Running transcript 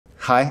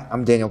Hi,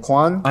 I'm Daniel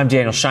Kwan. I'm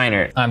Daniel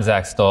Scheinert. I'm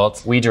Zach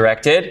Stoltz. We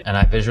directed And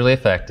I visually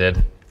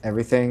affected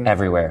Everything.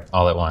 Everywhere.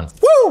 all at once.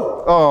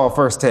 Woo! Oh,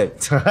 first take.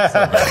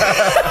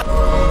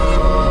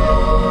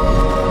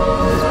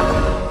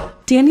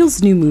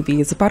 Daniel's new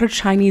movie is about a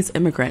Chinese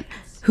immigrant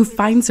who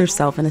finds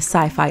herself in a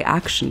sci-fi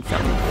action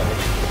film.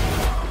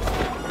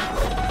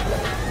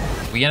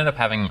 We ended up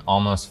having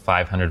almost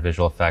 500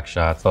 visual effects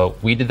shots,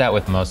 but we did that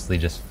with mostly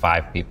just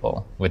 5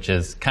 people, which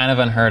is kind of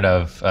unheard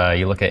of.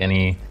 You look at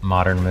any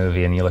modern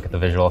movie and you look at the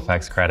visual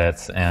effects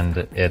credits and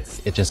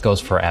it just goes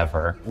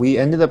forever. We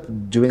ended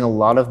up doing a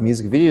lot of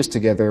music videos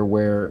together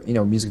where,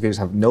 music videos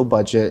have no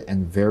budget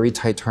and very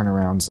tight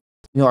turnarounds.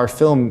 Our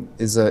film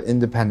is an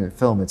independent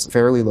film. It's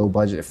fairly low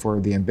budget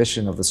for the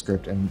ambition of the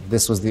script, and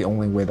this was the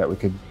only way that we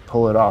could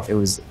pull it off. It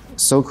was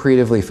so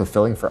creatively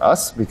fulfilling for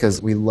us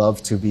because we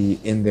love to be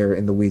in there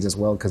in the weeds as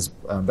well, because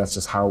that's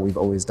just how we've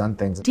always done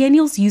things.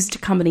 Daniel's used a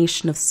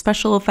combination of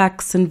special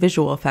effects and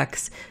visual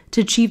effects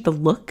to achieve the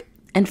look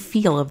and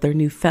feel of their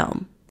new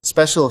film.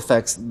 Special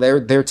effects,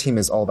 their team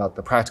is all about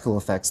the practical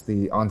effects,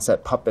 the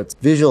on-set puppets.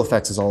 Visual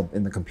effects is all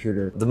in the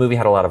computer. The movie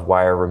had a lot of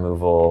wire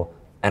removal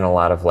and a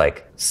lot of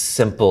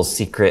simple,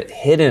 secret,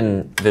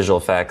 hidden visual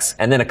effects,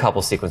 and then a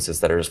couple sequences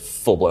that are just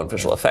full-blown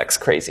visual effects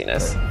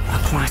craziness.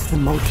 Across the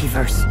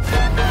multiverse,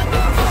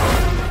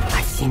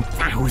 I've seen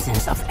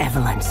thousands of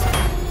Evelyns.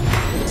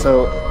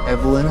 So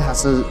Evelyn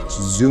has to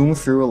zoom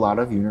through a lot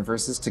of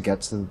universes to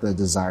get to the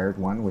desired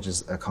one, which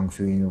is a Kung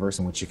Fu universe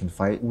in which you can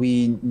fight.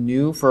 We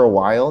knew for a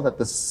while that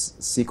this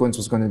sequence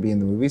was going to be in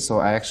the movie, so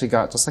I actually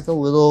got just a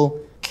little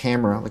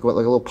camera, like a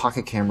little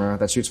pocket camera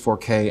that shoots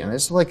 4K, and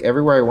just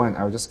everywhere I went,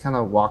 I would just kind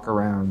of walk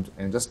around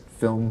and just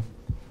film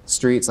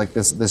streets.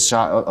 This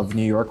shot of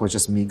New York was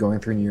just me going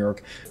through New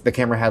York. The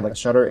camera had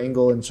shutter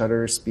angle and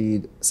shutter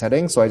speed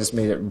settings, so I just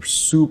made it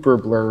super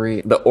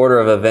blurry. The order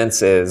of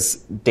events is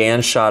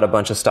Dan shot a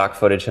bunch of stock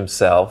footage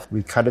himself.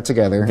 We cut it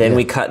together. Then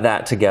we cut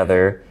that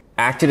together,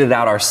 acted it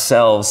out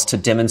ourselves to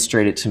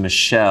demonstrate it to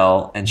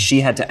Michelle, and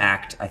she had to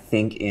act, I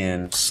think,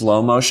 in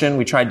slow motion.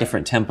 We tried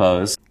different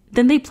tempos.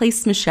 Then they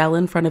placed Michelle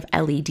in front of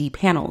LED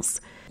panels.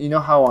 You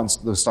know how on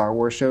the Star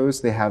Wars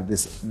shows, they have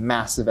this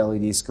massive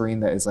LED screen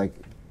that is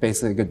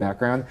basically a good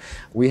background?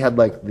 We had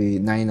the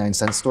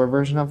 99-cent store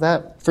version of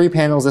that. 3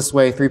 panels this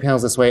way, 3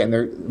 panels this way, and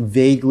they're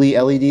vaguely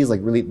LEDs,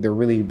 they're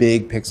really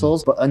big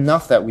pixels, but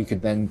enough that we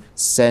could then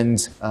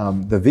send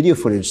the video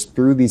footage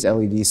through these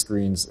LED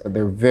screens.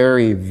 They're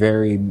very,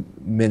 very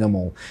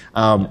minimal.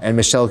 And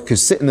Michelle could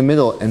sit in the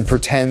middle and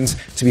pretend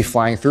to be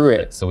flying through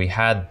it. So we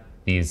had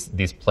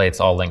these plates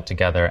all linked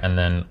together, and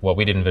then what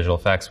we did in visual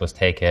effects was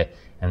take it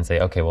and say,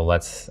 okay, well,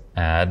 let's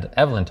add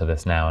Evelyn to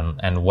this now,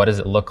 and what does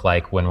it look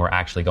like when we're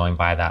actually going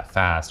by that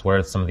fast? What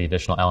are some of the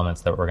additional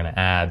elements that we're going to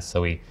add?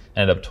 So we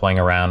ended up toying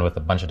around with a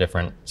bunch of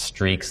different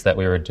streaks that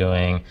we were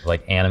doing,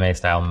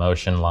 anime-style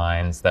motion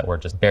lines that were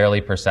just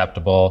barely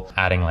perceptible,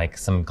 adding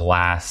some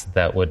glass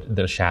that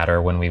would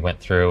shatter when we went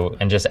through,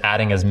 and just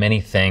adding as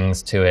many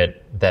things to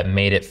it that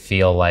made it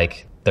feel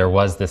like there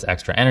was this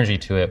extra energy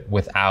to it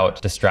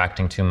without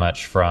distracting too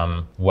much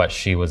from what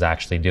she was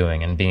actually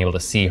doing and being able to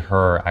see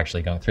her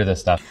actually going through this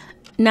stuff.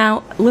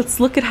 Now, let's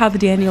look at how the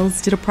Daniels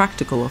did a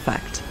practical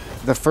effect.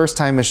 The first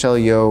time Michelle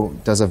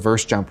Yeoh does a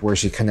verse jump where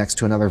she connects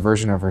to another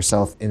version of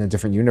herself in a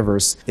different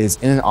universe is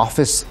in an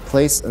office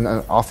place, in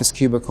an office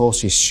cubicle.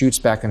 She shoots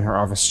back in her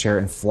office chair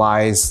and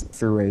flies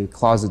through a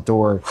closet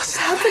door. What's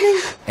happening?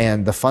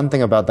 And the fun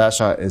thing about that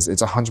shot is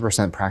it's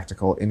 100%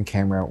 practical in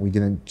camera. We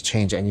didn't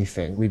change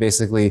anything. We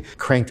basically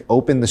cranked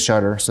open the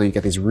shutter so you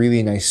get these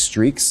really nice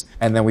streaks,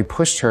 and then we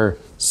pushed her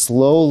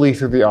slowly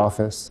through the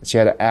office. She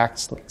had to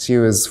act like she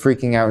was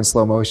freaking out in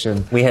slow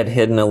motion. We had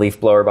hidden a leaf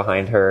blower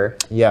behind her.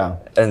 Yeah.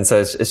 And so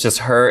it's just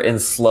her in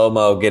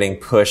slow-mo getting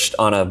pushed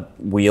on a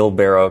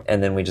wheelbarrow,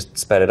 and then we just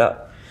sped it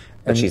up.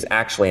 But she's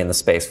actually in the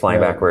space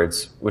flying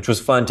backwards, which was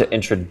fun to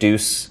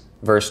introduce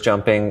verse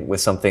jumping with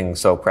something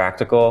so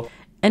practical.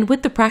 And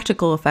with the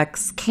practical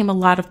effects came a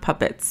lot of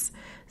puppets,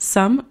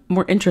 some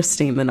more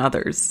interesting than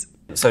others.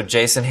 So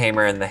Jason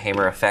Hamer and the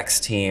Hamer Effects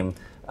team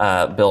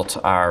built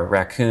our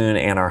raccoon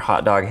and our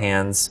hot dog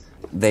hands.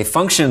 They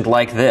functioned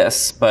like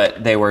this,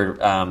 but they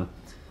were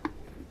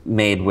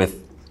made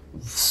with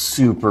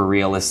super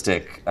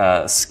realistic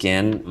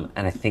skin,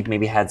 and I think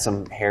maybe had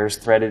some hairs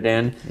threaded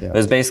in. Yeah. It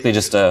was basically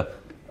just a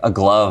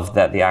glove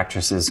that the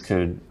actresses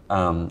could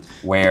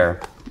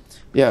wear.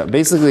 Yeah,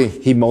 basically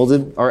he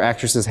molded our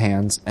actresses'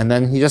 hands, and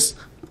then he just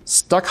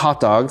stuck hot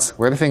dogs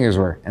where the fingers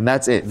were, and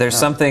that's it. There's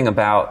something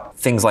about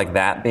things like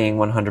that being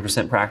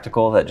 100%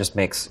 practical that just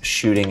makes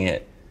shooting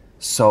it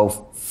so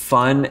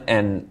fun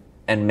and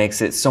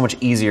makes it so much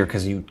easier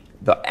because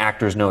the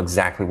actors know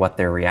exactly what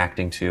they're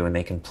reacting to and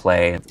they can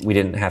play. We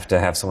didn't have to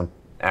have someone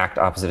act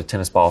opposite a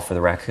tennis ball for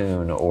the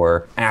raccoon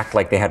or act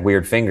like they had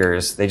weird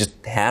fingers. They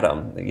just had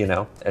them,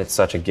 It's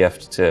such a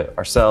gift to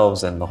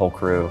ourselves and the whole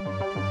crew.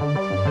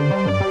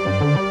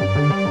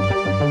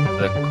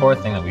 The core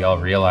thing that we all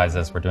realize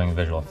as we're doing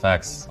visual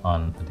effects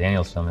on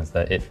Daniel's film is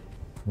that it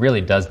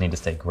really does need to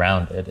stay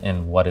grounded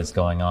in what is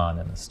going on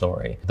in the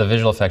story. The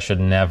visual effects should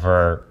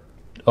never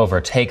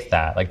overtake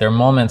that. Like there are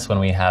moments when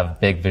we have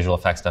big visual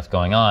effects stuff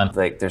going on.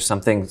 Like there's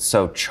something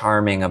so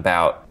charming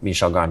about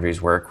Michel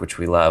Gondry's work, which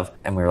we love.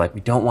 And we were like,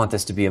 we don't want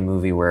this to be a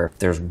movie where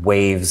there's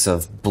waves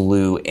of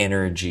blue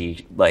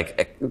energy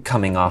like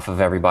coming off of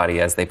everybody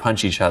as they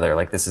punch each other.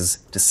 Like this is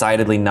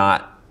decidedly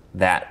not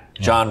that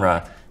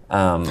genre.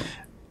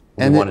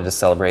 We wanted to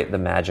celebrate the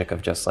magic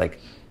of just like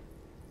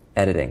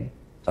editing,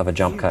 of a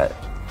jump cut,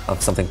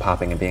 of something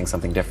popping and being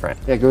something different.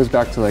 Yeah, it goes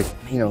back to like,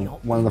 you know,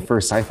 one of the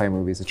first sci-fi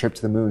movies, A Trip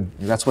to the Moon.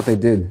 That's what they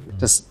did.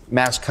 Just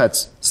match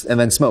cuts and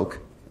then smoke.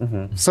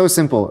 So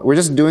simple. We're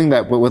just doing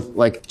that but with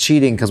like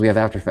cheating because we have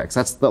After Effects.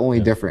 That's the only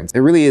difference. It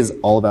really is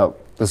all about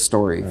the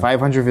story.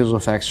 500 visual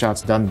effects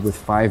shots done with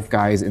 5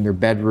 guys in their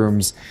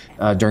bedrooms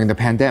during the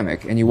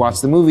pandemic. And you watch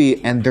the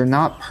movie and they're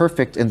not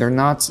perfect and they're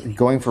not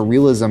going for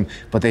realism,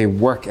 but they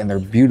work and they're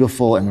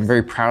beautiful and I'm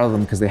very proud of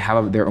them because they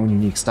have their own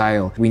unique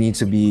style. We need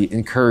to be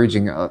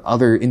encouraging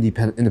other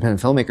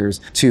independent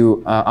filmmakers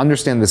to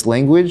understand this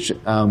language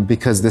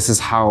because this is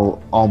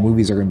how all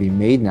movies are going to be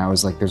made now,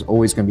 is like there's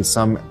always going to be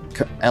some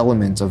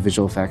element of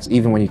visual effects,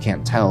 even when you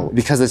can't tell,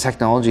 because the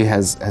technology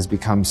has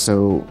become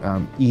so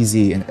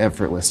easy and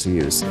effortless to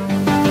use.